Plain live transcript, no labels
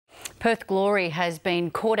Perth Glory has been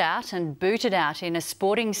caught out and booted out in a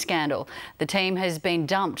sporting scandal. The team has been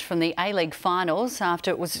dumped from the A-League finals after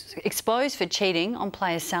it was exposed for cheating on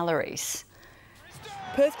players' salaries.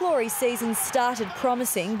 Perth Glory's season started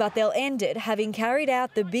promising, but they'll end it having carried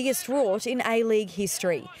out the biggest rort in A-League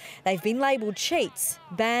history. They've been labelled cheats,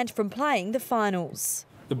 banned from playing the finals.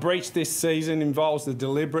 The breach this season involves the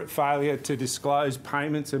deliberate failure to disclose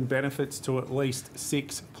payments and benefits to at least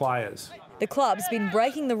 6 players. The club's been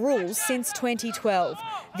breaking the rules since 2012.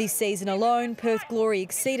 This season alone, Perth Glory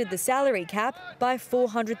exceeded the salary cap by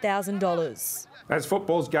 $400,000. As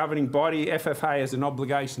football's governing body, FFA has an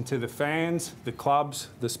obligation to the fans, the clubs,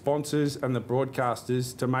 the sponsors and the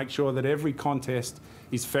broadcasters to make sure that every contest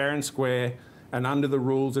is fair and square and under the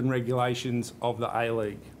rules and regulations of the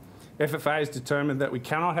A-League. FFA has determined that we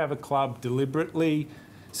cannot have a club deliberately,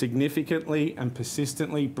 significantly and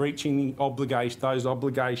persistently breaching those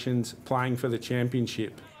obligations playing for the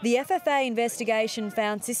championship. The FFA investigation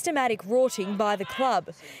found systematic rorting by the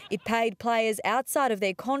club. It paid players outside of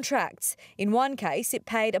their contracts. In one case, it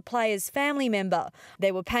paid a player's family member.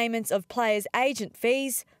 There were payments of players' agent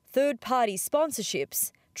fees, third-party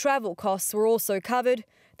sponsorships. Travel costs were also covered.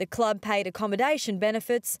 The club paid accommodation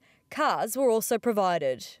benefits. Cars were also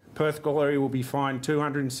provided. Perth Glory will be fined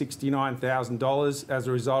 $269,000 as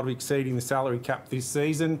a result of exceeding the salary cap this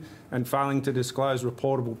season and failing to disclose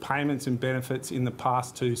reportable payments and benefits in the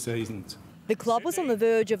past 2 seasons. The club was on the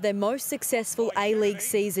verge of their most successful A-League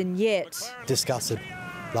season yet. Disgusted.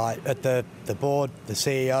 At the board, the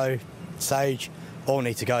CEO, Sage, all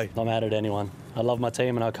need to go. I'm mad at anyone. I love my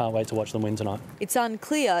team and I can't wait to watch them win tonight. It's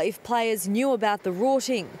unclear if players knew about the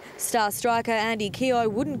rorting. Star striker Andy Keogh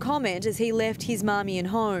wouldn't comment as he left his Marmion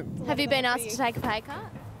home. Have you been asked to take a pay cut?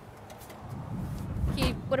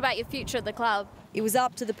 What about your future at the club? It was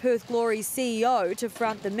up to the Perth Glory's CEO to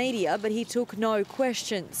front the media, but he took no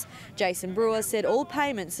questions. Jason Brewer said all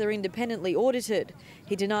payments are independently audited.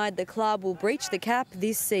 He denied the club will breach the cap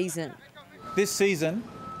this season. This season,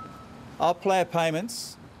 our player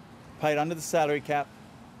payments paid under the salary cap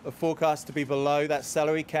are forecast to be below that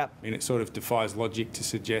salary cap. And it sort of defies logic to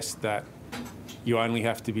suggest that you only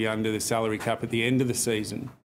have to be under the salary cap at the end of the season.